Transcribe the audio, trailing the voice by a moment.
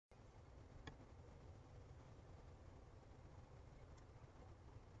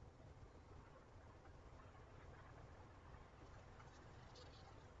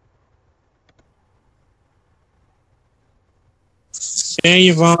Hey,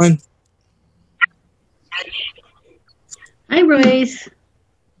 Yvonne. Hi, Royce.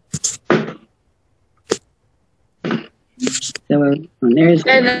 So there's.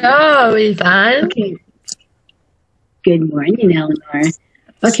 Hello, Yvonne. Okay. Good morning, Eleanor.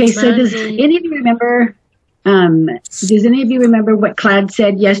 Okay, so does any of you remember? Does any of you remember what Claude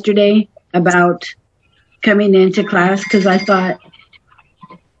said yesterday about coming into class? Because I thought,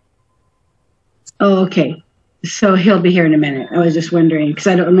 oh, okay. So he'll be here in a minute. I was just wondering because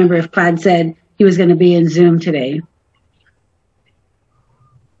I don't remember if Claude said he was going to be in Zoom today.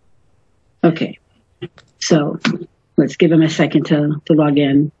 Okay, so let's give him a second to log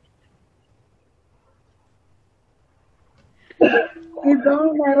in.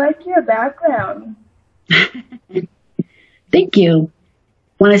 Yvonne, I like your background. Thank you.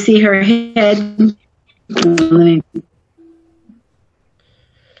 Want to see her head?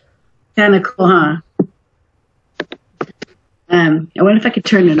 Kind of cool, huh? I wonder if I could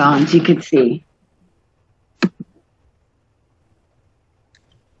turn it on so you could see.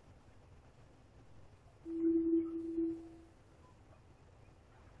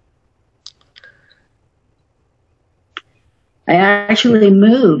 I actually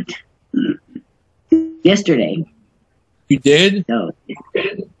moved yesterday. You did? So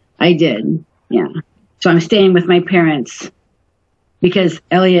I did, yeah. So I'm staying with my parents because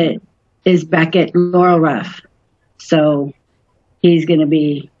Elliot is back at Laurel Ruff. So he's going to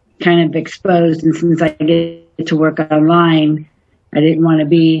be kind of exposed. And since I get to work online, I didn't want to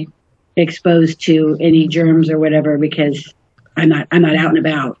be exposed to any germs or whatever because I'm not out and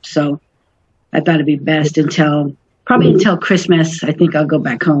about. So I thought it'd be best probably until Christmas. I think I'll go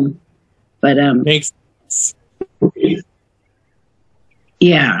back home. But makes sense.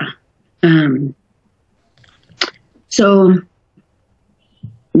 Yeah. So I'm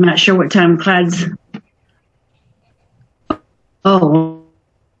not sure what time Claude's. Oh.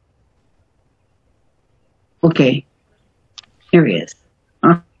 Okay. Here he is.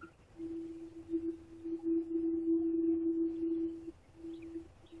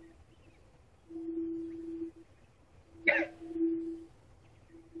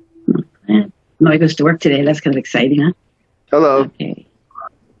 No, he goes to work today. That's kind of exciting, huh? Hello. Okay.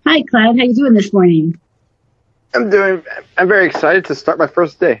 Hi, Claude. How you doing this morning? I'm very excited to start my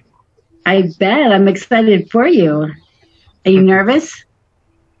first day. I bet. I'm excited for you. Are you nervous?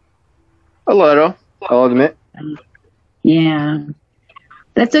 A little, I'll admit. Yeah.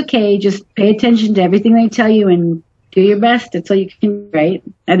 That's okay. Just pay attention to everything they tell you and do your best. That's all you can do, right?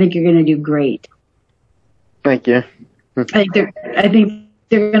 I think you're going to do great. Thank you. I think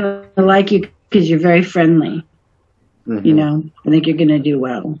they're going to like you because you're very friendly. Mm-hmm. You know, I think you're going to do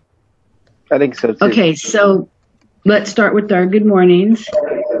well. I think so, too. Okay, so let's start with our good mornings.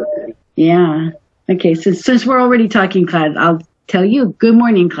 Yeah. Okay, so since we're already talking, Claude, I'll tell you. Good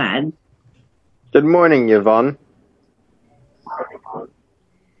morning, Claude. Good morning, Yvonne.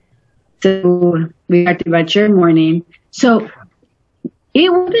 So we talked about your morning. So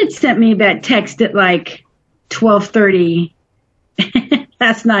it had sent me that text at like 12:30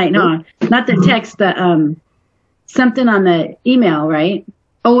 last night, huh? Not the text, the something on the email, right?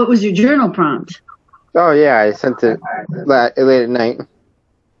 Oh, it was your journal prompt. Oh, yeah, I sent it late at night.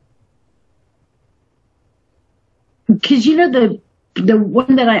 Because, you know, the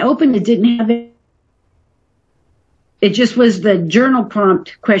one that I opened, it didn't have it. It just was the journal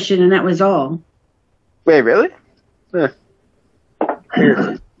prompt question, and that was all. Wait, really? Yeah.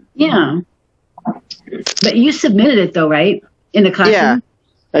 But you submitted it, though, right? In the classroom? Yeah,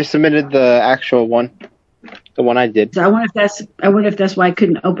 I submitted the actual one. The one I did. So I wonder if that's why I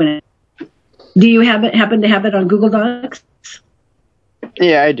couldn't open it. Do you happen to have it on Google Docs?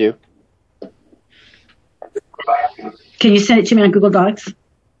 Yeah, I do. Can you send it to me on Google Docs?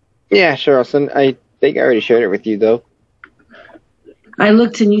 Yeah, sure. I think I already shared it with you, though. I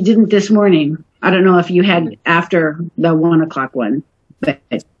looked and you didn't this morning. I don't know if you had after the 1 o'clock one, but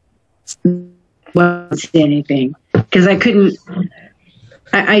I wasn't see anything because I couldn't.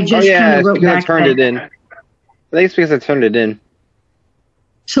 I just kind of wrote back. I turned it in. I think it's because I turned it in.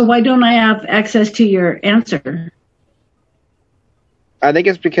 So why don't I have access to your answer? I think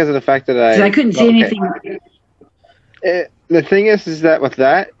it's because of the fact that I couldn't see anything. The thing is that with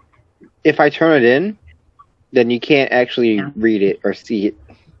that, if I turn it in, then you can't actually read it or see it.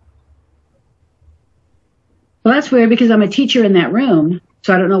 Well, that's weird because I'm a teacher in that room,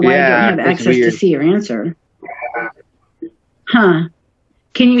 so I don't know why I don't have access to see your answer. Huh.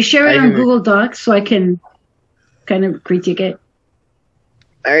 Can you share it on Google Docs so I can kind of critique it?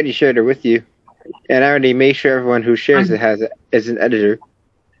 I already shared it with you. And I already made sure everyone who shares it has it as an editor.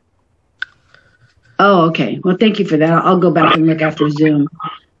 Oh, okay. Well, thank you for that. I'll go back and look after Zoom.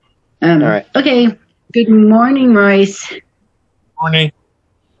 All right. Okay. Good morning, Royce. Morning.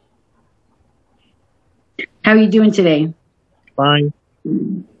 How are you doing today? Fine.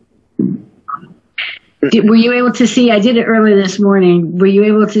 Were you able to see? I did it early this morning. Were you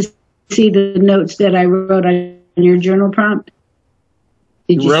able to see the notes that I wrote on your journal prompt?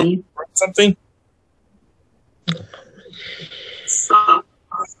 Did you see wrote something?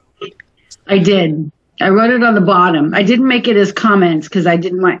 I did. I wrote it on the bottom. I didn't make it as comments because I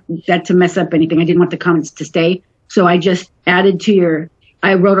didn't want that to mess up anything. I didn't want the comments to stay. So I just added to your,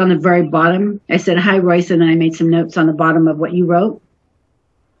 I wrote on the very bottom. I said, hi, Royce, and then I made some notes on the bottom of what you wrote.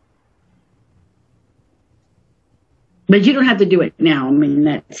 But you don't have to do it now. I mean,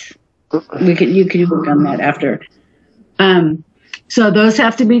 that's, you can work on that after. So those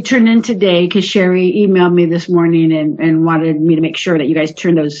have to be turned in today because Sherry emailed me this morning and wanted me to make sure that you guys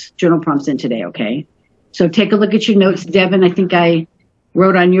turn those journal prompts in today, okay? So take a look at your notes. Devin, I think I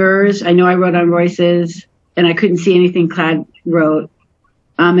wrote on yours. I know I wrote on Royce's, and I couldn't see anything Claude wrote.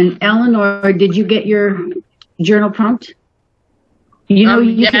 And Eleanor, did you get your journal prompt? You know,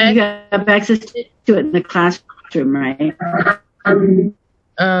 you have access to it in the classroom, right?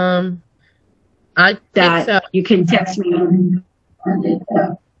 I think so. You can text me.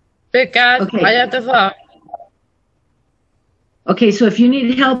 Because Okay. I have to talk. Okay, so if you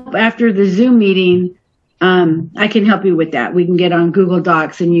need help after the Zoom meeting, I can help you with that. We can get on Google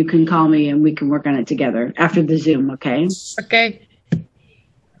Docs and you can call me and we can work on it together after the Zoom, okay? Okay.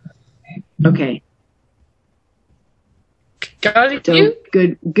 Okay. Got it, So you?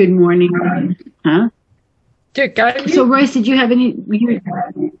 good morning. Huh? Got it, So you? Royce, did you have any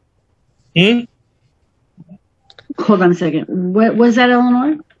hold on a second. What was that,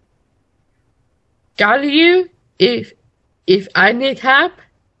 Eleanor? Got you? If I need help?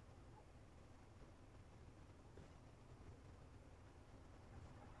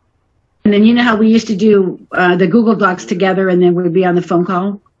 And then you know how we used to do the Google Docs together and then we'd be on the phone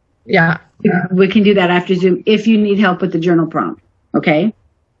call? Yeah. We can do that after Zoom if you need help with the journal prompt, okay?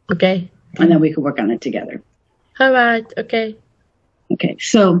 Okay. And then we can work on it together. All right. Okay. Okay.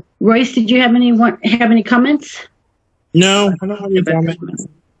 So Royce, did you have any comments? No, I don't have any comments.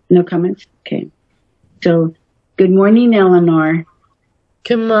 No comments? Okay. So good morning, Eleanor.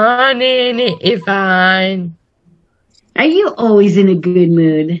 Good morning, Yvonne. Are you always in a good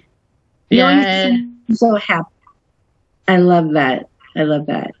mood? You always Yeah. seem so happy. I love that. I love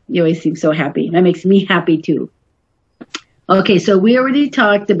that. You always seem so happy. That makes me happy too. Okay, so we already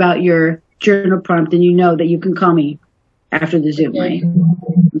talked about your journal prompt, and you know that you can call me after the Zoom, right?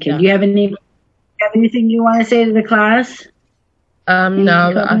 Okay. Yeah. Do you have anything you want to say to the class? Any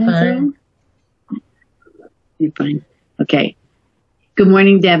No, I'm comments at fine. all? You're fine. Okay. Good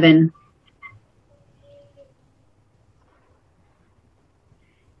morning, Devin.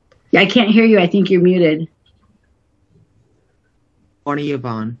 Yeah, I can't hear you. I think you're muted. Morning,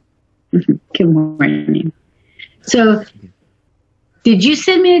 Yvonne. Good morning. So, did you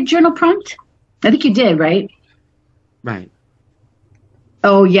send me a journal prompt? I think you did, right? Right.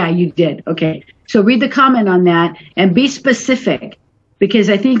 Oh, yeah, you did. Okay. So read the comment on that and be specific because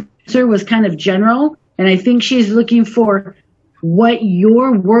I think Sir was kind of general and I think she's looking for what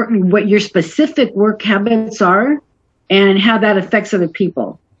your specific work habits are and how that affects other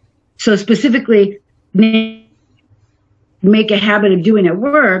people. So specifically, make a habit of doing at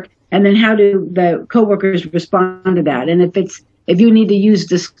work and then how do the coworkers respond to that? And if you need to use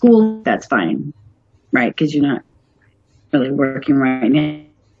the school, that's fine, right? Because you're not really working right now.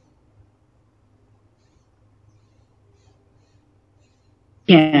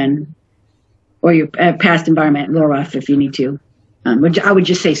 Or your past environment, Little Rough, if you need to. Which I would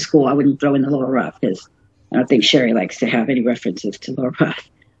just say school. I wouldn't throw in the Little Rough because I don't think Sherry likes to have any references to Little Rough.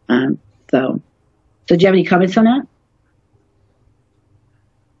 So do you have any comments on that?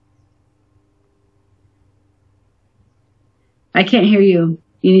 I can't hear you.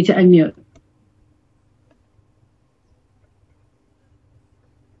 You need to unmute.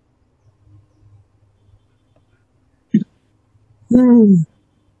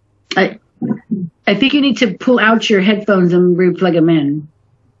 I think you need to pull out your headphones and re-plug them in.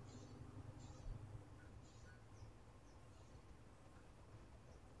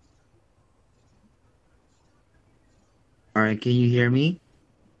 All right, can you hear me?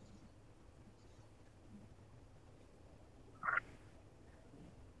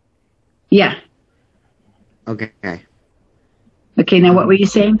 Yeah. Okay. Okay, now what were you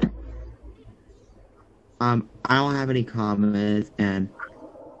saying? I don't have any comments, and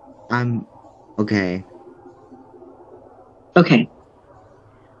I'm okay. Okay.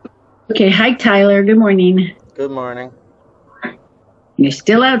 Okay, hi Tyler. Good morning. Good morning. You're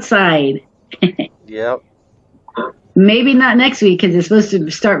still outside. Yep. Maybe not next week because it's supposed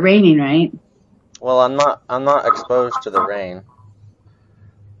to start raining, right? Well, I'm not exposed to the rain.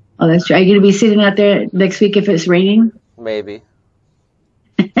 Oh, that's true. Are you going to be sitting out there next week if it's raining? Maybe.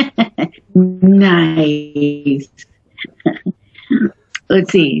 Nice. Let's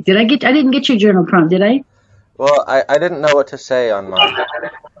see. I didn't get your journal prompt, did I? Well, I didn't know what to say on mine.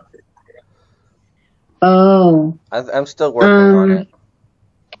 Oh. I'm still working on it.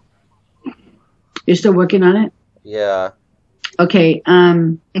 You're still working on it? Yeah. Okay.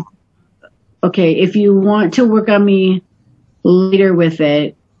 Okay. If you want to work on me later with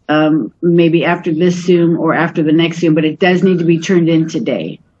it, maybe after this Zoom or after the next Zoom, but it does need to be turned in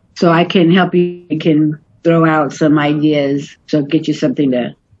today. So I can help you. I can throw out some ideas. So get you something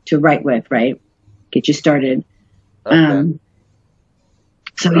to write with, right? Get you started. Okay.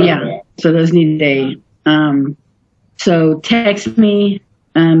 So yeah. So those need a. So text me,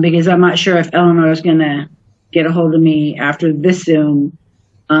 because I'm not sure if Eleanor is going to get a hold of me after this Zoom.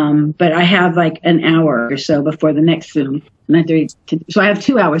 But I have like an hour or so before the next Zoom. So I have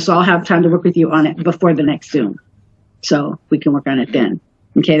 2 hours, so I'll have time to work with you on it before the next Zoom. So we can work on it then.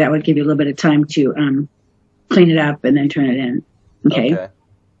 Okay, that would give you a little bit of time to clean it up and then turn it in. Okay.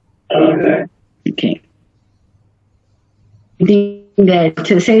 Okay. Anything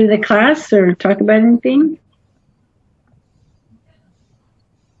to say to the class or talk about anything?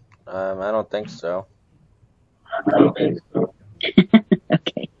 I don't think so. Okay.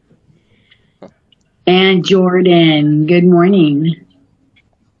 And Jordan, good morning.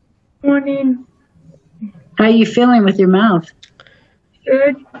 Morning. How are you feeling with your mouth?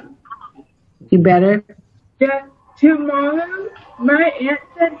 Good. You better? Yeah. Tomorrow, my aunt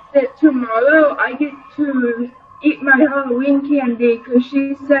said that tomorrow I get to eat my Halloween candy because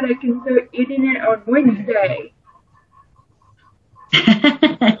she said I can start eating it on Wednesday.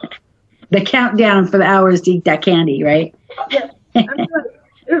 The countdown for the hours to eat that candy, right? Yeah. I'm like,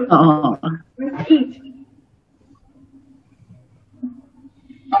 ooh, Oh, let's eat.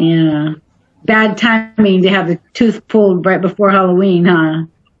 yeah. Bad timing to have the tooth pulled right before Halloween, huh?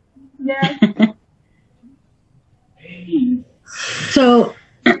 Yeah. So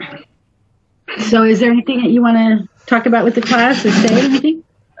is there anything that you want to talk about with the class or say anything?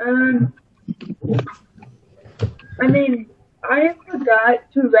 I mean, I forgot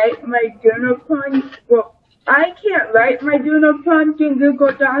to write my journal prompt. Well, I can't write my journal prompt in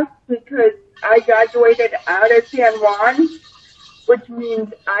Google Docs because I graduated out of San Juan, which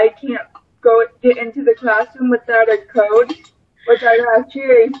means I can't get into the classroom without a code, which I asked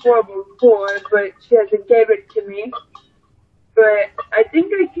Sherry for before, but she hasn't gave it to me. But I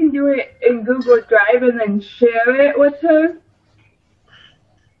think I can do it in Google Drive and then share it with her.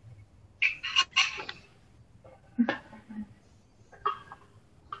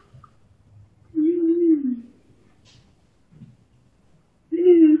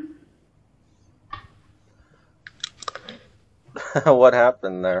 What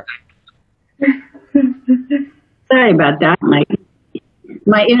happened there? Sorry about that.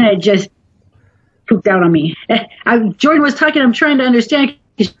 My internet just pooped out on me. Jordan was talking. I'm trying to understand.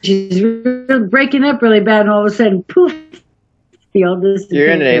 She's really breaking up really bad, and all of a sudden, poof! Your Your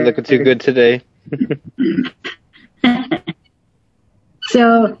internet ain't looking too good today.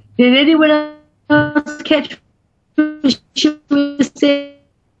 So, did anyone else catch what she was saying?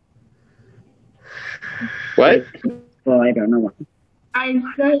 What? Well, I don't know what. I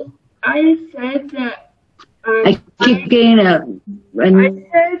said that. I keep getting a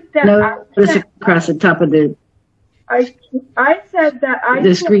notice across the top of the I said that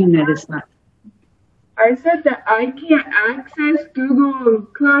the screen that it's not. I said that I can't access Google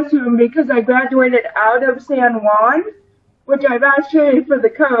Classroom because I graduated out of San Juan, which I've asked Sherry for the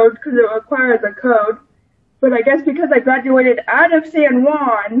code because it requires a code. But I guess because I graduated out of San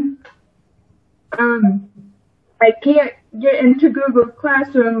Juan, I can't get into Google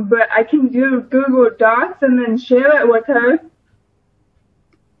Classroom, but I can do Google Docs and then share it with her.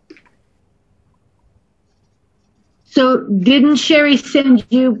 So didn't Sherry send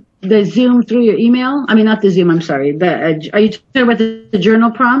you the Zoom through your email? I mean, not the Zoom, I'm sorry. Are you talking about the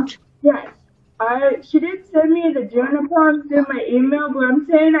journal prompt? Yes. She did send me the journal prompt through my email, but I'm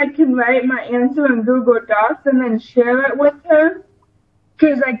saying I can write my answer in Google Docs and then share it with her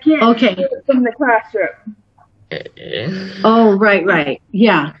because I can't do it from the classroom. Oh, right.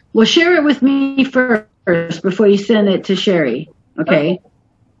 Yeah. Well, share it with me first before you send it to Sherry. Okay.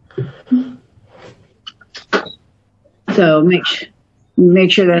 So make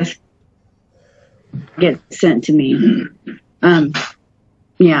sure that gets sent to me.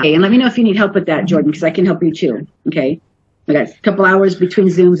 Yeah, okay, and let me know if you need help with that, Jordan, because I can help you too. Okay, I got a couple hours between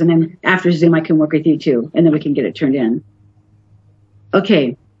Zooms, and then after Zoom, I can work with you too, and then we can get it turned in.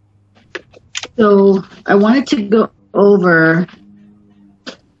 Okay, so I wanted to go over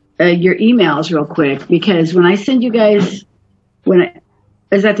your emails real quick, because when I send you guys,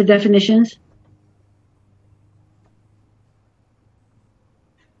 is that the definitions?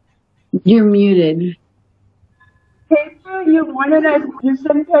 You're muted. Paper you wanted us to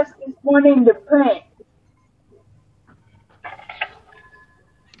send us this morning to print.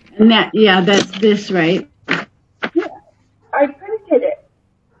 And that's this, right? Yeah, I printed it.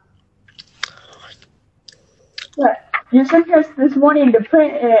 Yeah, you sent us this morning to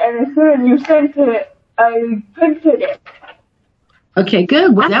print it, and as soon as you sent it, I printed it. Okay,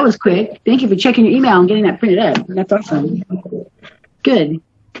 good. Well, that was quick. Thank you for checking your email and getting that printed up. That's awesome. Good.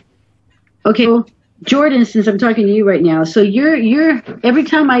 Okay, well, Jordan, since I'm talking to you right now, so you're every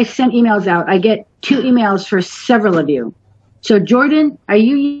time I send emails out, I get 2 emails for several of you. So Jordan, are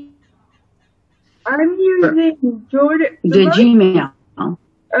you? I'm using Jordan. The Gmail.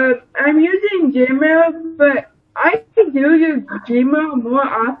 I'm using Gmail, but I do use Gmail more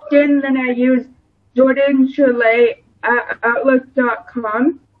often than I use Jordan Chalet at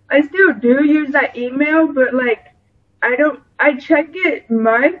Outlook.com. I still do use that email, but like I check it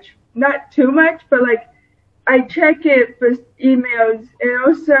much, not too much, but like I check it for emails, and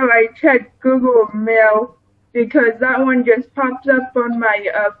also I check Google Mail because that one just pops up on my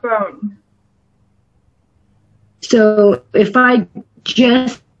phone. So if I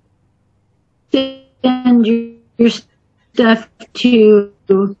just send your stuff to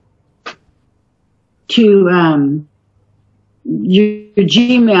your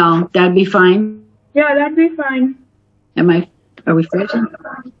Gmail, that'd be fine? Yeah, that'd be fine. Are we frozen?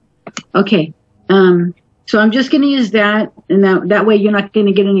 Okay. So I'm just going to use that, and that way you're not going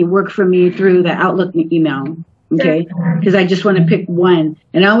to get any work from me through the Outlook email. Okay, because I just want to pick one,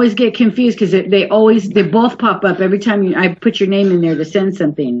 and I always get confused because they both pop up every time I put your name in there to send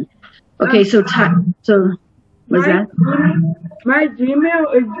something. Okay, so what's that? My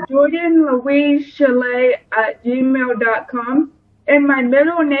Gmail is jordanlouisechalet@gmail.com, and my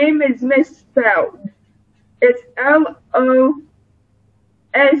middle name is misspelled. It's Lose.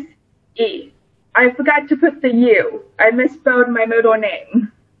 I forgot to put the U. I misspelled my middle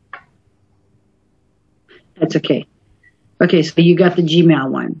name. That's okay. Okay, so you got the Gmail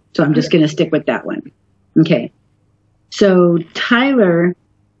one. So I'm just going to stick with that one. Okay. So Tyler,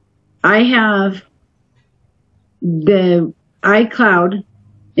 I have the iCloud.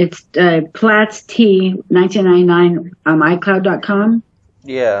 It's Platts T 1999 iCloud.com.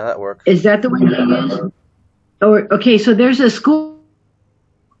 Yeah, that works. Is that the one you use? Or okay, so there's a school.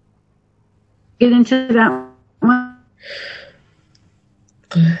 Get into that one.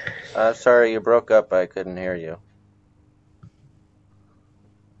 Sorry, you broke up. I couldn't hear you.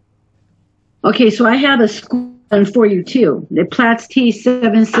 Okay, so I have a school one for you too. The Platts T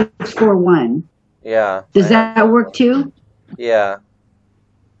 7641. Yeah. Does that work too? Yeah.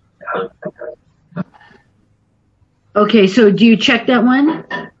 Okay, so do you check that one?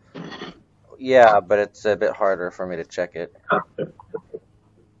 Yeah, but it's a bit harder for me to check it.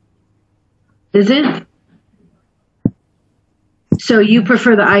 Is it? So you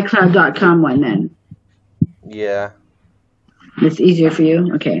prefer the iCloud.com one then? Yeah. It's easier for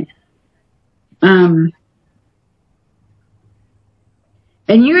you? Okay. And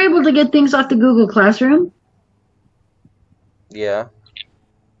you're able to get things off the Google Classroom? Yeah.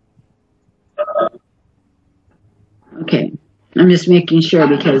 Okay. I'm just making sure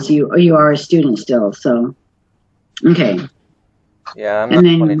because you are a student still, so. Okay. Yeah, I'm not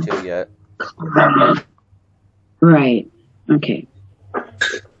 22 yet. Right. Okay.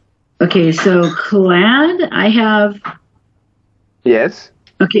 Okay, so Clad, I have. Yes.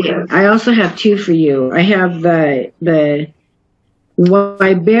 Okay, I also have 2 for you. I have the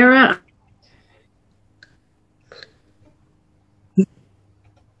Wibera.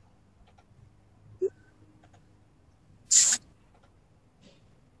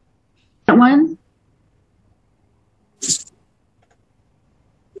 That one?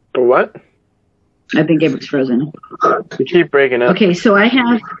 For what? I think it was frozen. You keep breaking up. Okay, so I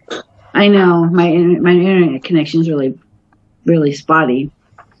know my internet connection is really spotty.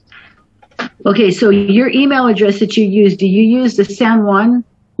 Okay, so your email address that you use, do you use the San Juan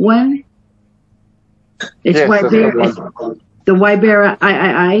one? It's yes, Wibera, the Wibera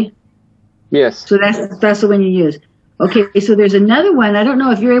III? Yes. So that's the one you use. Okay, so there's another one. I don't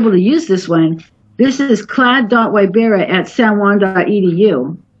know if you're able to use this one. This is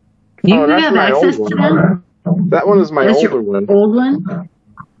clad.wibera@sanjuan.edu. Do you have access to that? That one is my That's older your one. old one?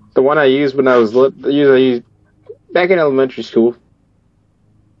 The one I used when I was used back in elementary school.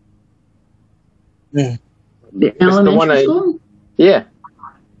 The the elementary one I- school? Yeah.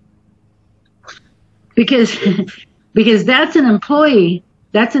 Because that's an employee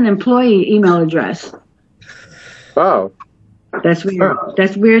email address. Oh. That's weird. Huh.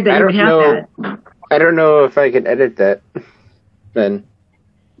 That's weird that I you would don't have know. that. I don't know if I can edit that. Then.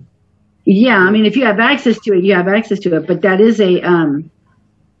 Yeah, I mean, if you have access to it, you have access to it. But that is an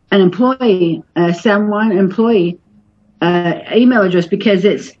employee, San Juan employee email address, because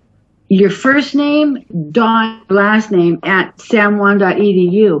it's your first name dot last name at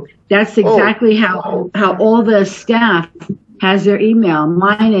sanjuan.edu. That's exactly how all the staff has their email.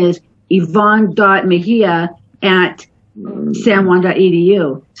 Mine is yvonne.mejia at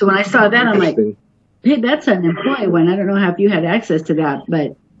sanjuan.edu. So when I saw that, I'm like, hey, that's an employee one. I don't know if you had access to that,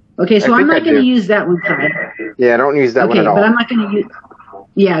 but okay. So I'm not going to use that one, Kai. Yeah, I don't use that one at all. But I'm not going to use.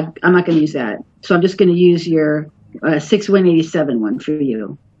 Yeah, I'm not going to use that. So I'm just going to use your 6187 one for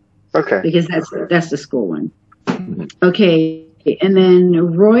you. Okay. Because that's the school one. Okay, and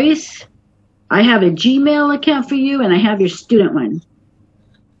then Royce, I have a Gmail account for you, and I have your student one.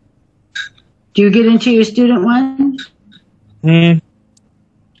 Do you get into your student one?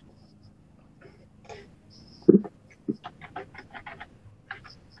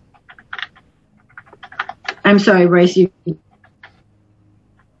 I'm sorry, Royce.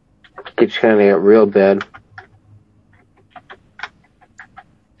 It's kind of got real bad.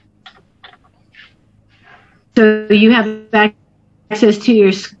 So you have access to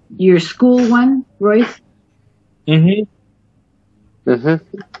your school one, Royce?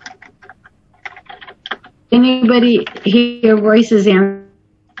 Anybody hear Royce's answer?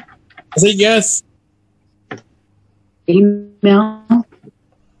 I say yes. Email?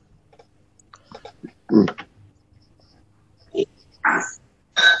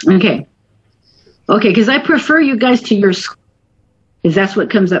 Okay, because I prefer you guys to your school, because that's what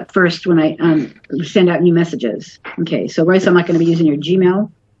comes up first when I send out new messages. Okay, so Royce, I'm not going to be using your Gmail.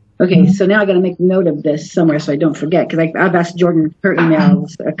 Okay, so now I got to make note of this somewhere so I don't forget, because I've asked Jordan her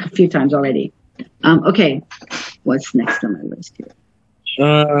emails a few times already. Okay, what's next on my list here?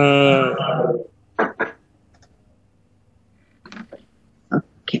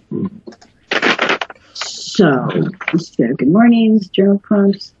 Okay. So, let's do good mornings, journal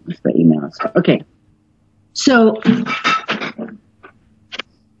prompts, what's the emails? Okay. So,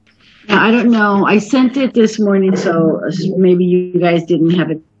 I don't know. I sent it this morning, so maybe you guys didn't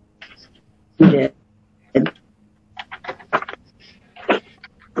have it.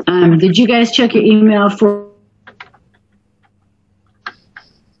 Did you guys check your email for?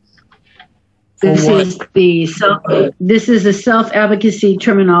 This is the self-advocacy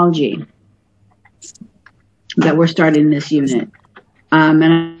terminology that we're starting this unit.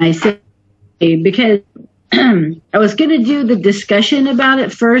 And I say, because I was going to do the discussion about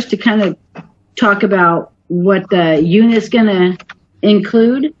it first to kind of talk about what the unit's going to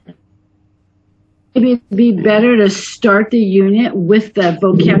include. Maybe it'd be better to start the unit with the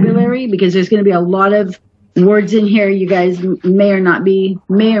vocabulary, because there's going to be a lot of words in here you guys may or may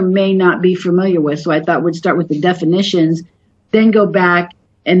not be familiar with. So I thought we'd start with the definitions, then go back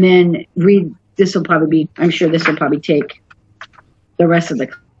and then read. I'm sure this will probably take the rest of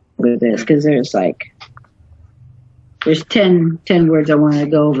this, because there's 10 words I want to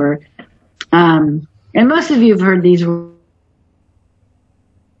go over. And most of you have heard these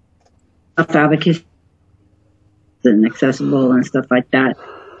advocacy and accessible and stuff like that.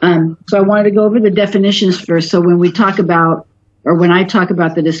 So I wanted to go over the definitions first. So when we talk about, or when I talk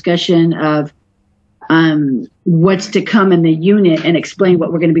about the discussion of what's to come in the unit and explain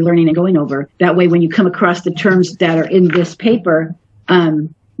what we're going to be learning and going over, that way when you come across the terms that are in this paper,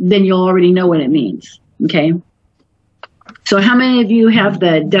 then you'll already know what it means. Okay. So how many of you have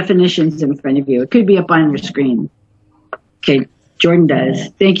the definitions in front of you? It could be up on your screen. Okay. Jordan does.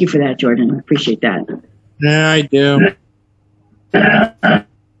 Thank you for that, Jordan. I appreciate that. Yeah, I do.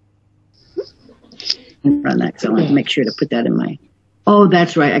 Run that, so I want to make sure to put that in my. Oh,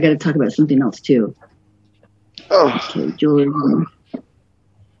 that's right. I got to talk about something else too. Okay, Jordan.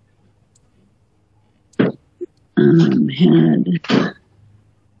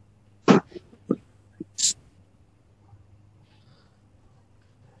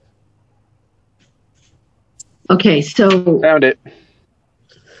 Okay, so Found it.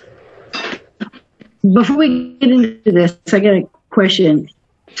 Before we get into this, I got a question.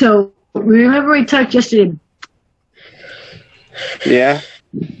 So remember we talked yesterday. Yeah.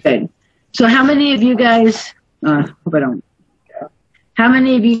 Okay. So how many of you guys? Hope I don't. How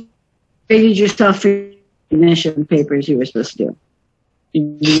many of you graded yourself for recognition papers you were supposed to do?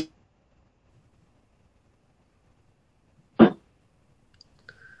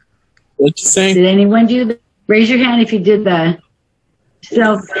 What you say? Did anyone do the, raise your hand if you did the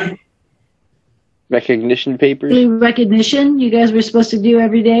self Recognition papers. recognition you guys were supposed to do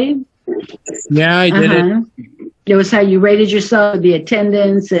every day? Yeah, I did it. It was how you rated yourself, the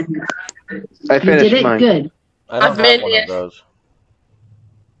attendance, and I you finished did it mine. good. I don't I've have been one here. of those.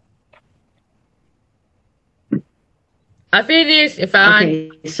 I finished. Fine.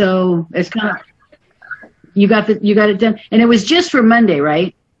 Okay, so it's kind of you got it done, and it was just for Monday,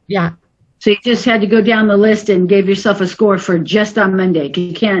 right? Yeah. So you just had to go down the list and give yourself a score for just on Monday, 'cause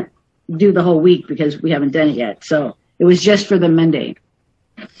you can't do the whole week because we haven't done it yet. So it was just for the Monday.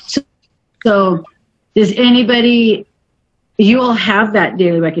 So does anybody? You all have that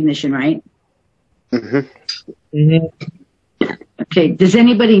daily recognition, right? Mm-hmm. Okay. Does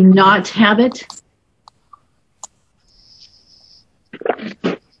anybody not have it?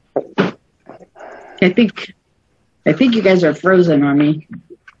 I think you guys are frozen on me.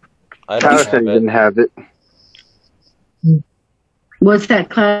 I don't have Allison it. didn't have it. What's that,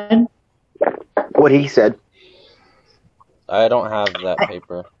 Clyde? What he said. I don't have that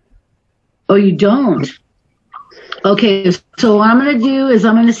paper. Oh, you don't? Okay, so what I'm going to do is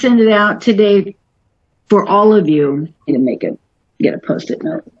I'm going to send it out today for all of you. I'm going to get a Post-it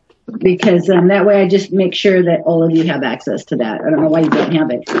note. Because that way I just make sure that all of you have access to that. I don't know why you don't have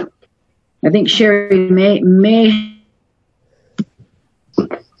it. I think Sherry may.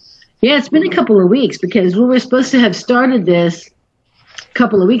 Yeah, it's been a couple of weeks because we were supposed to have started this a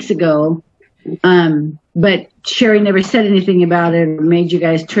couple of weeks ago. But Sherry never said anything about it or made you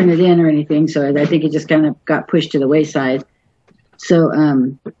guys turn it in or anything. So I think it just kind of got pushed to the wayside. So,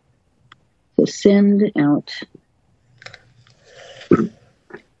 so send out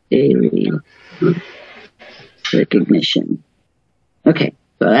daily recognition. Okay,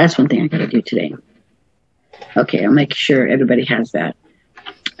 so that's one thing I got to do today. Okay, I'll make sure everybody has that.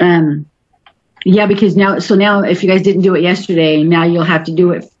 Yeah, because now if you guys didn't do it yesterday, now you'll have to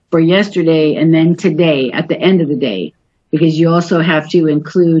do it for yesterday and then today at the end of the day, because you also have to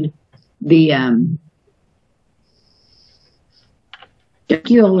include the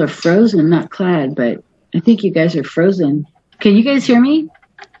you all are frozen, not Clyde, but I think you guys are frozen. Can you guys hear me?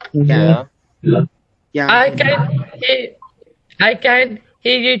 Yeah. Yeah. I can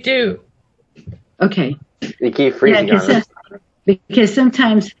hear you too. Okay. They keep freezing on us. Because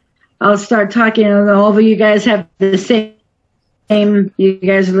sometimes I'll start talking and all of you guys have the same, you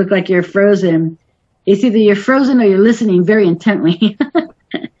guys look like you're frozen. It's either you're frozen or you're listening very intently.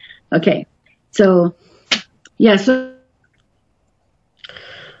 Okay. So, yeah, so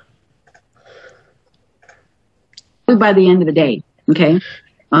by the end of the day, okay?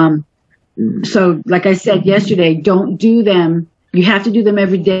 So like I said yesterday, don't do them. You have to do them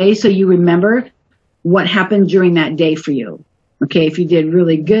every day so you remember what happened during that day for you. Okay, if you did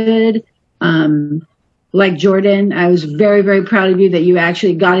really good, like Jordan, I was very, very proud of you that you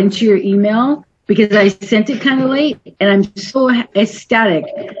actually got into your email because I sent it kind of late, and I'm so ecstatic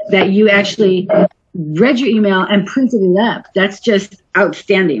that you actually read your email and printed it up. That's just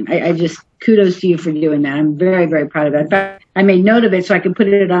outstanding. I just kudos to you for doing that. I'm very, very proud of that. In fact, I made note of it so I can put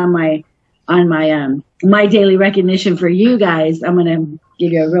it on my my daily recognition for you guys. I'm gonna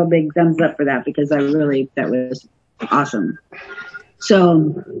give you a real big thumbs up for that because that was awesome.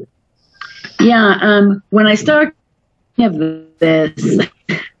 So yeah, when I start this,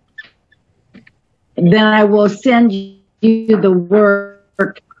 then I will send you the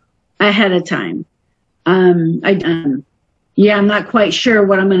work ahead of time. Yeah, I'm not quite sure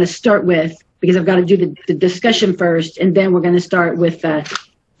what I'm going to start with because I've got to do the discussion first, and then we're going to start with the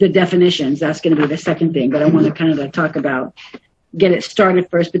definitions. That's going to be the second thing, but I want to kind of talk about, get it started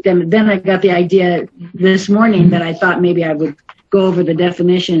first. But then I got the idea this morning that I thought maybe I would go over the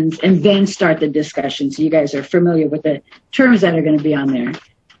definitions and then start the discussion, so you guys are familiar with the terms that are going to be on there.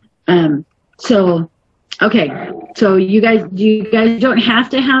 So, okay, so you guys don't have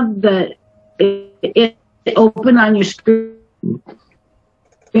to have it open on your screen,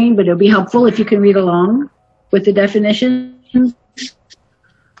 but it'll be helpful if you can read along with the definitions.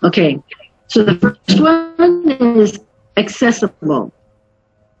 Okay, so the first one is accessible.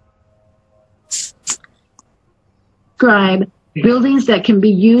 Describe buildings that can be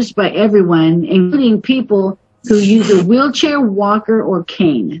used by everyone, including people who use a wheelchair, walker, or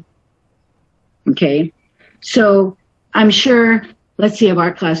cane. Okay, so I'm sure, let's see, of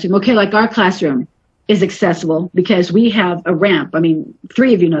our classroom. Okay, like our classroom is accessible because we have a ramp. I mean,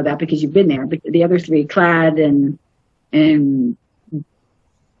 3 of you know that because you've been there, but the other 3, Clyde and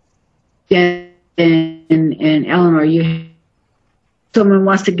Eleanor, you someone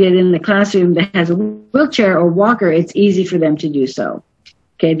wants to get in the classroom that has a wheelchair or walker, it's easy for them to do so.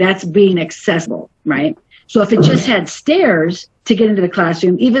 Okay, that's being accessible, right? So if it just had stairs to get into the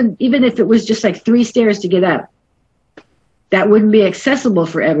classroom, even if it was just like 3 stairs to get up, that wouldn't be accessible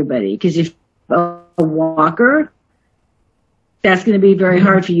for everybody, because if a walker, that's going to be very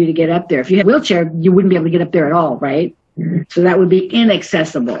hard for you to get up there. If you had a wheelchair, you wouldn't be able to get up there at all, right? So that would be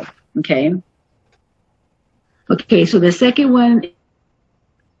inaccessible, okay? Okay, so the second one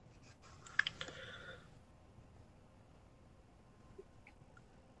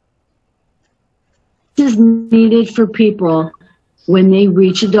is needed for people when they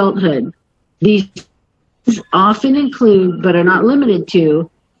reach adulthood. These often include, but are not limited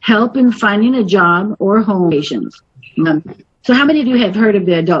to, help in finding a job or home locations. So how many of you have heard of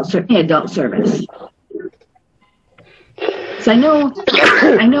the adult service? So I know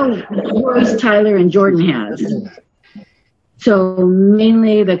Royce, Tyler, and Jordan has. So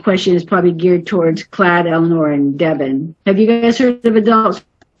mainly the question is probably geared towards Clad, Eleanor, and Devin. Have you guys heard of adult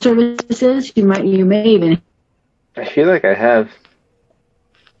services? You may even. I feel like I have.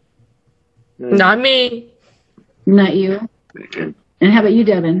 Not me. Not you. And how about you,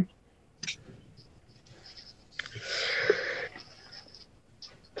 Devin?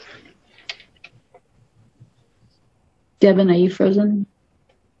 Devin, are you frozen?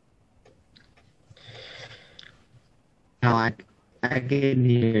 No, I can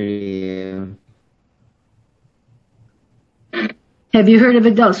hear you. Have you heard of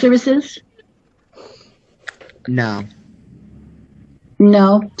adult services? No.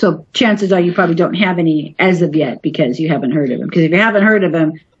 No. So chances are you probably don't have any as of yet because you haven't heard of them. Because if you haven't heard of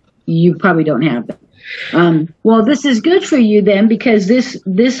them, you probably don't have them. Well, this is good for you then, because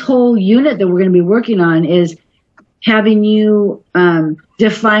this whole unit that we're going to be working on is having you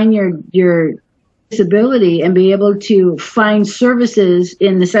define your disability and be able to find services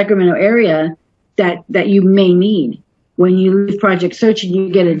in the Sacramento area that you may need. When you leave Project Search and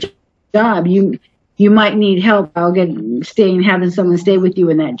you get a job, you might need help. Having someone stay with you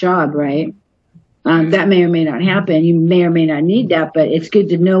in that job, right? That may or may not happen. You may or may not need that, but it's good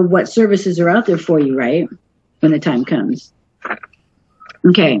to know what services are out there for you, right? When the time comes.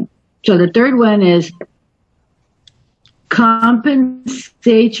 Okay. So the third one is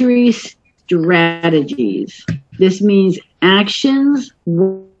compensatory strategies. This means actions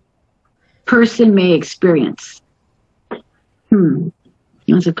person may experience.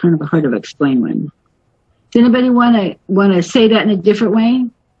 That's a kind of a hard to explain one. Does anybody want to say that in a different way?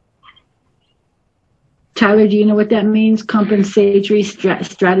 Tyler, do you know what that means? Compensatory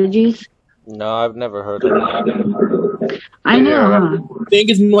strategies? No, I've never heard of that. I know, huh? I think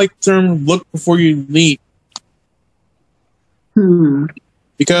it's more like the term look before you leap.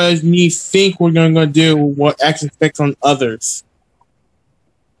 Because you think we're going to do what action affects on others.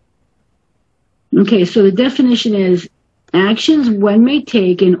 Okay, so the definition is actions one may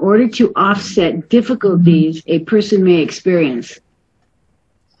take in order to offset difficulties a person may experience.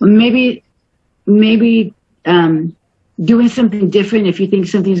 Maybe doing something different. If you think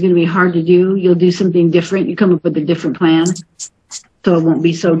something's going to be hard to do, you'll do something different. You come up with a different plan, so it won't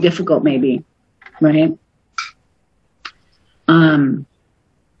be so difficult, maybe, right?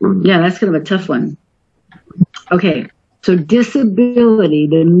 Yeah, that's kind of a tough one. Okay, so disability,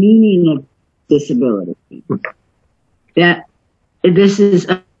 the meaning of disability. This is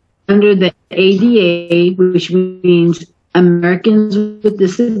under the ADA, which means Americans with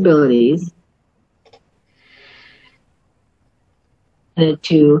Disabilities,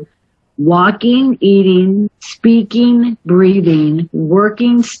 to walking, eating, speaking, breathing,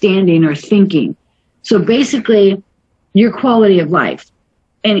 working, standing, or thinking. So basically, your quality of life,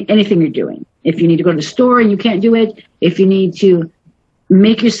 anything you're doing. If you need to go to the store and you can't do it, if you need to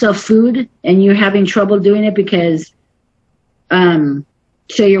make yourself food and you're having trouble doing it because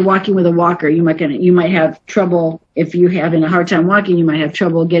say you're walking with a walker, you might have trouble. If you're having a hard time walking, you might have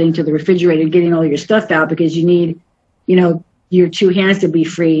trouble getting to the refrigerator, getting all your stuff out because you need, your 2 hands to be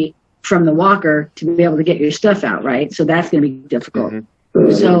free from the walker to be able to get your stuff out, right? So that's going to be difficult.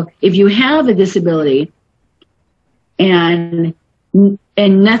 Mm-hmm. So if you have a disability and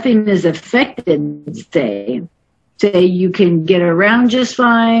nothing is affected, say you can get around just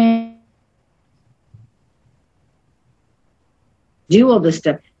fine, do all this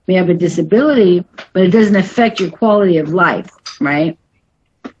stuff. You have a disability, but it doesn't affect your quality of life, right?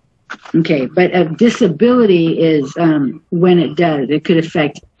 Okay, but a disability is when it does. It could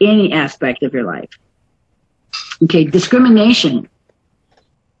affect any aspect of your life. Okay, discrimination,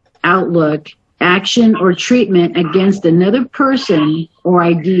 outlook, action, or treatment against another person or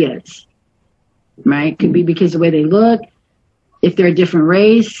ideas, right? Could be because of the way they look, if they're a different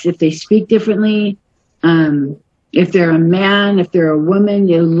race, if they speak differently, if they're a man, if they're a woman.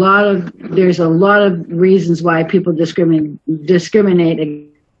 There's a lot of reasons why people discriminate.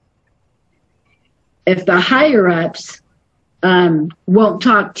 If the higher ups won't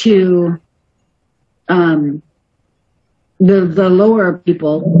talk to the lower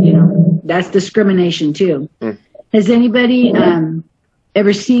people, that's discrimination too. Has anybody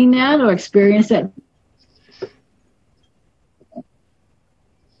ever seen that or experienced that?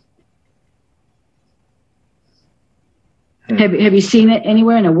 Have you seen it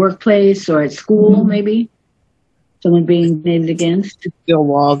anywhere in a workplace or at school, maybe? Someone being made against? Still a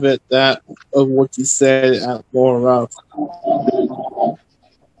lot of it, that of what you said at Laurel Rough.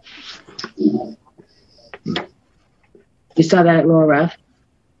 You saw that at Laurel Rough?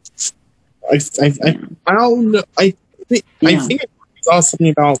 I don't know. I think I saw something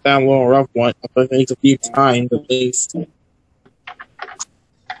about that Laurel Rough one. I think a few times at least.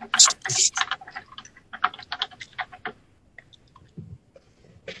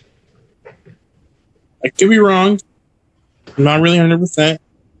 I could be wrong. I'm not really 100%.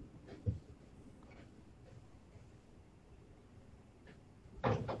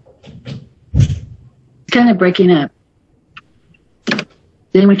 It's kind of breaking up. Did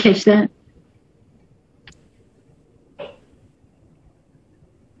anyone catch that?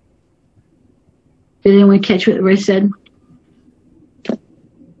 Did anyone catch what Ray said?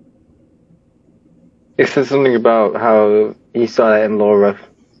 It said something about how he saw that in Laurel Rough.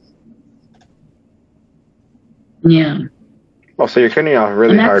 Yeah. Oh, so you're cutting off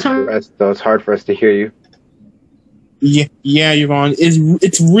really hard for us, though. It's hard for us to hear you. Yeah, Yvonne.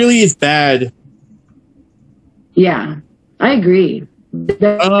 It's really as bad. Yeah, I agree.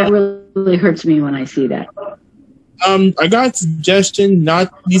 That really hurts me when I see that. I got a suggestion,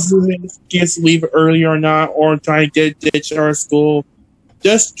 not using kids to leave early or not, or trying to get a ditch our school.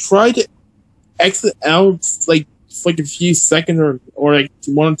 Just try to exit out like a few seconds or like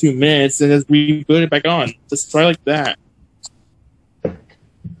 1 or 2 minutes and just reboot it back on. Just try like that.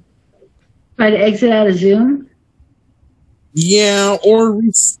 Try to exit out of Zoom? Yeah, or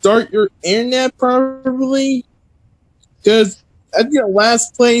restart your internet probably. Because at the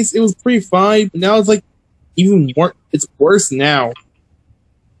last place, it was pretty fine, but now it's like even more. It's worse now.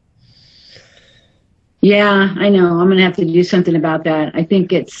 Yeah, I know. I'm going to have to do something about that. I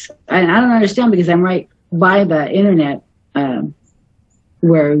think I don't understand because I'm right by the internet,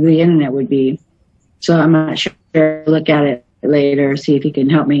 where the internet would be. So I'm not sure. Look at it later, see if you can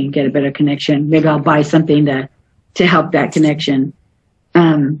help me get a better connection. Maybe I'll buy something to help that connection.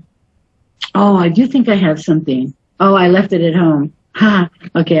 I do think I have something. Oh, I left it at home.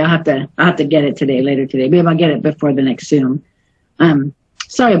 Okay, I'll have to get it later today. Maybe I'll get it before the next Zoom.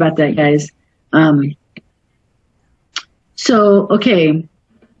 Sorry about that, guys. So, okay.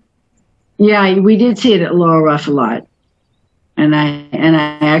 Yeah, we did see it at Laurel Rough a lot. And I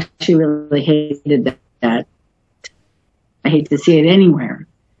actually really hated that. I hate to see it anywhere.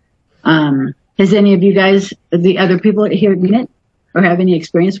 Has any of you guys, the other people here seen it or have any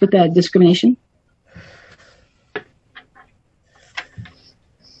experience with that discrimination?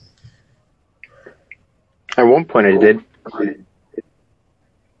 At one point I did.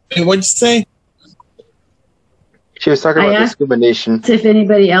 And what'd you say? She was talking about discrimination. If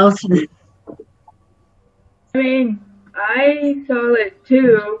anybody else... I mean, I saw it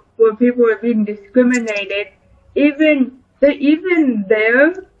too, where people were being discriminated. Even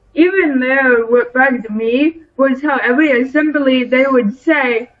there, what bugged me was how every assembly they would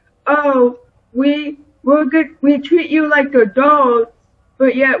say, "Oh, we're good. We treat you like adults,"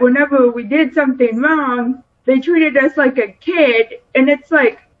 but yet whenever we did something wrong, they treated us like a kid, and it's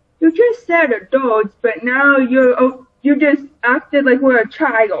like, you just said adults, but now you just acted like we're a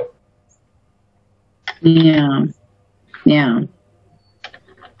child. Yeah.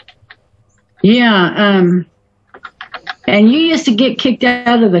 And you used to get kicked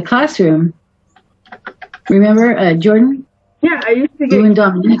out of the classroom. Remember, Jordan? Yeah, I used to get. You and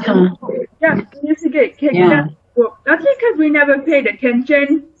Dominica. Yeah, I used to get kicked out. Well, that's because we never paid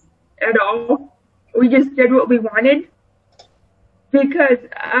attention at all. We just did what we wanted. Because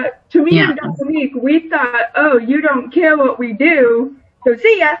to me and Dominique, we thought, oh, you don't care what we do, so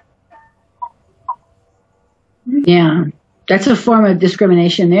see ya. Yeah, that's a form of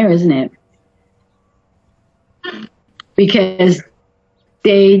discrimination there, isn't it? Because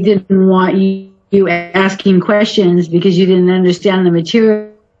they didn't want you asking questions because you didn't understand the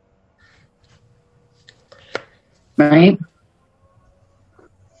material, right?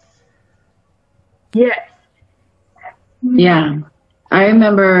 Yes. Yeah. I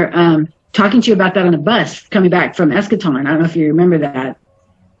remember talking to you about that on a bus coming back from Eschaton. I don't know if you remember that,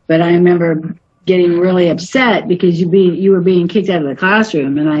 but I remember getting really upset because you were being kicked out of the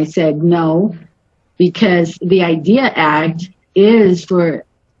classroom. And I said, no, because the IDEA Act is for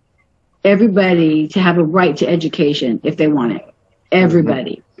everybody to have a right to education if they want it.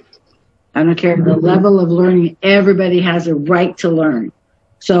 Everybody. I don't care the level of learning. Everybody has a right to learn.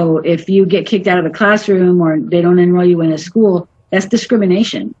 So if you get kicked out of the classroom or they don't enroll you in a school, that's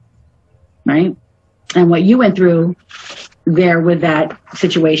discrimination, right? And what you went through there with that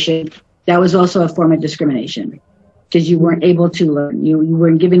situation, that was also a form of discrimination because you weren't able to learn. You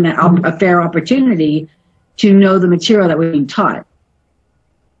weren't given that a fair opportunity to know the material that was being taught.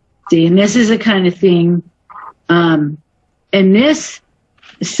 See, and this is the kind of thing, and this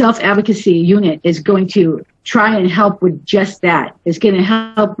self-advocacy unit is going to try and help with just that. It's going to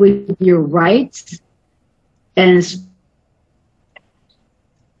help with your rights and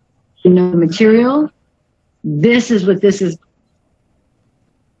material. This is what this is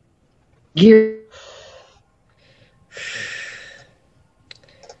geared.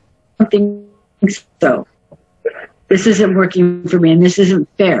 I think so. This isn't working for me, and this isn't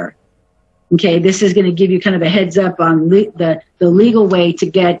fair. Okay, this is going to give you kind of a heads up on the legal way to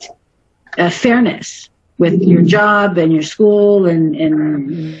get fairness with your job and your school,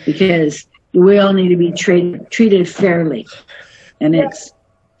 and because we all need to be treated fairly, and it's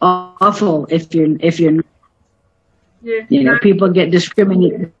awful if you're people get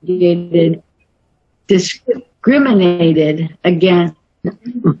discriminated against,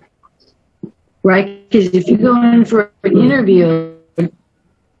 right? Because if you go in for an interview,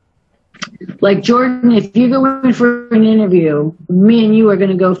 like Jordan, if you go in for an interview, me and you are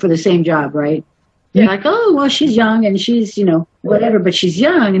going to go for the same job, right? You're like, oh, well, she's young and she's, whatever, but she's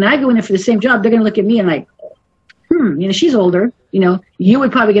young. And I go in for the same job. They're going to look at me and like, she's older. You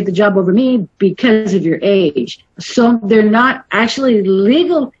would probably get the job over me because of your age. So they're not actually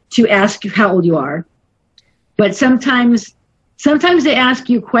legal to ask you how old you are. But sometimes they ask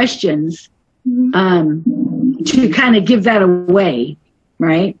you questions to kind of give that away,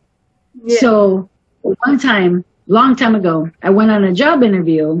 right? Yeah. So one time, long time ago, I went on a job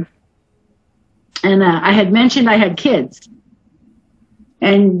interview and I had mentioned I had kids.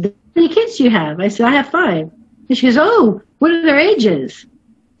 And how many kids do you have? I said, I have 5. And she goes, oh, what are their ages?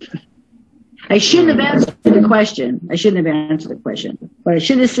 I shouldn't have answered the question. But I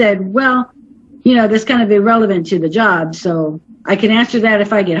should have said, well, that's kind of irrelevant to the job. So I can answer that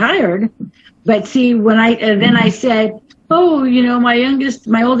if I get hired. But see, then I said, oh,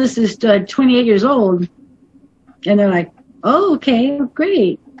 my oldest is 28 years old. And they're like, oh, okay,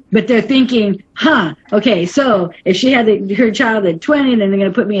 great. But they're thinking, okay, so if she had her child at 20, then they're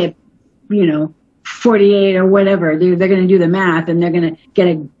going to put me at, 48 or whatever. They're going to do the math and they're going to get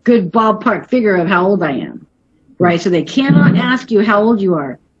a good ballpark figure of how old I am, right? So they cannot ask you how old you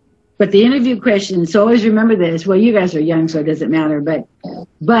are. But the interview questions, so always remember this. Well, you guys are young, so it doesn't matter.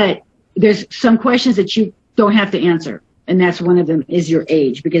 But there's some questions that you don't have to answer. And that's one of them is your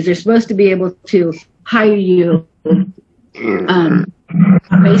age, because they're supposed to be able to hire you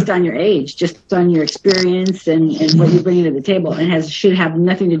based on your age, just on your experience and what you bring to the table, and should have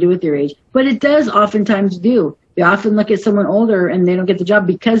nothing to do with your age. But it does oftentimes do. They often look at someone older and they don't get the job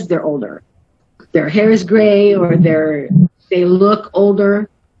because they're older. Their hair is gray or they look older.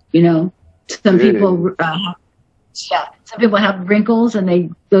 Some people some people have wrinkles and they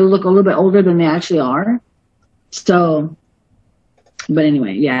look a little bit older than they actually are. So, but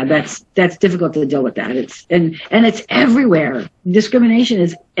anyway, yeah, that's difficult to deal with that. It's everywhere. Discrimination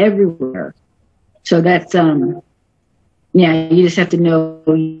is everywhere. So that's you just have to know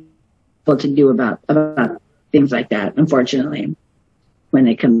what to do about things like that, unfortunately, when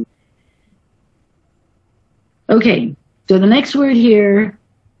they come. Okay, so the next word here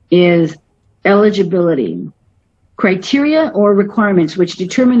is eligibility. Criteria or requirements which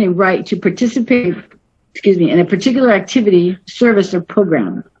determine a right to participate in a particular activity, service, or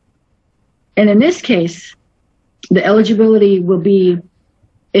program. And in this case, the eligibility will be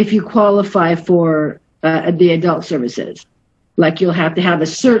if you qualify for the adult services. Like you'll have to have a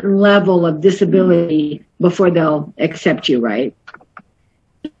certain level of disability before they'll accept you, right?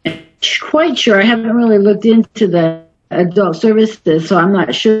 I'm quite sure, I haven't really looked into the adult services, so I'm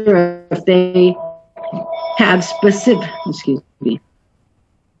not sure if they have specific,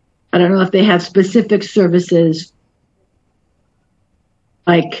 I don't know if they have specific services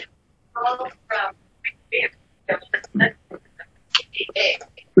like,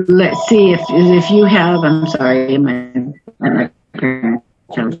 let's see if you have, I'm sorry, my parents'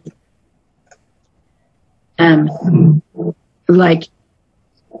 house. Like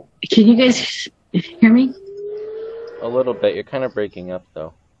Can you guys hear me? A little bit. You're kind of breaking up,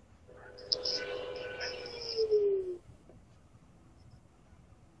 though.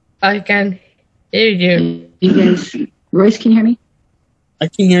 I can hear you. You guys, Royce, can you hear me? I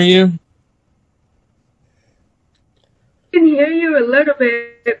can hear you. I can hear you a little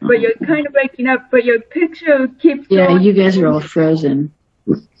bit, but you're kind of breaking up. But your picture keeps Yeah, going. you guys are all frozen.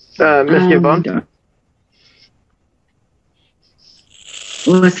 Miss Yvonne?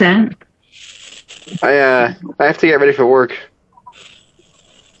 What's that? I have to get ready for work.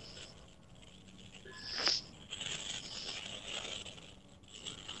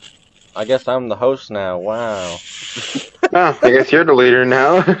 I guess I'm the host now. Wow. Oh, I guess you're the leader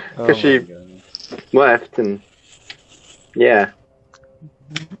now. Oh Because my she goodness. left, and yeah.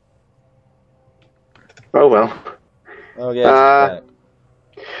 Oh well. Oh yeah. she's back.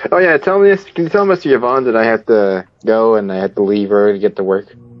 Oh yeah, can you tell Mr. Yvonne that I have to go and I have to leave early to get to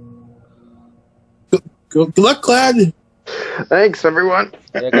work? Good luck, Clad. Thanks, everyone.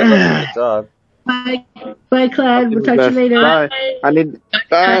 Yeah, good luck with the job. Bye, bye, Clyde. We'll talk to you later. Bye.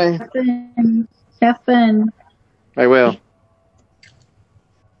 Bye. Have fun. Have fun. I will.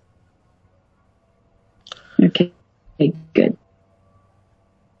 Okay, good.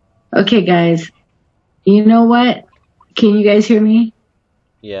 Okay, guys. You know what? Can you guys hear me?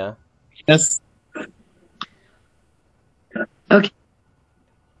 Yeah. Yes. Okay.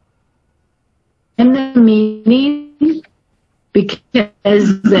 In the meeting, because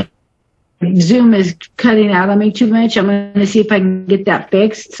the Zoom is cutting out on me too much, I'm going to see if I can get that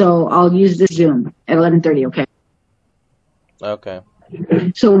fixed. So I'll use this Zoom at 11:30. Okay. Okay.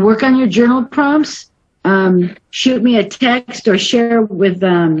 So work on your journal prompts. Shoot me a text or share it with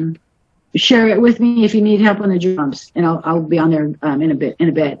me if you need help on the journal prompts, and I'll be on there in a bit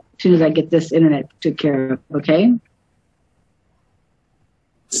as soon as I get this internet took care of. Okay.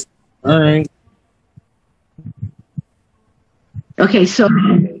 All right. Okay. So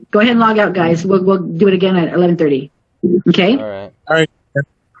go ahead and log out, guys. We'll do it again at 11:30. Okay. All right. All right.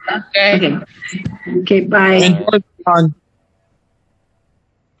 Okay. Okay. Okay. Bye. And on.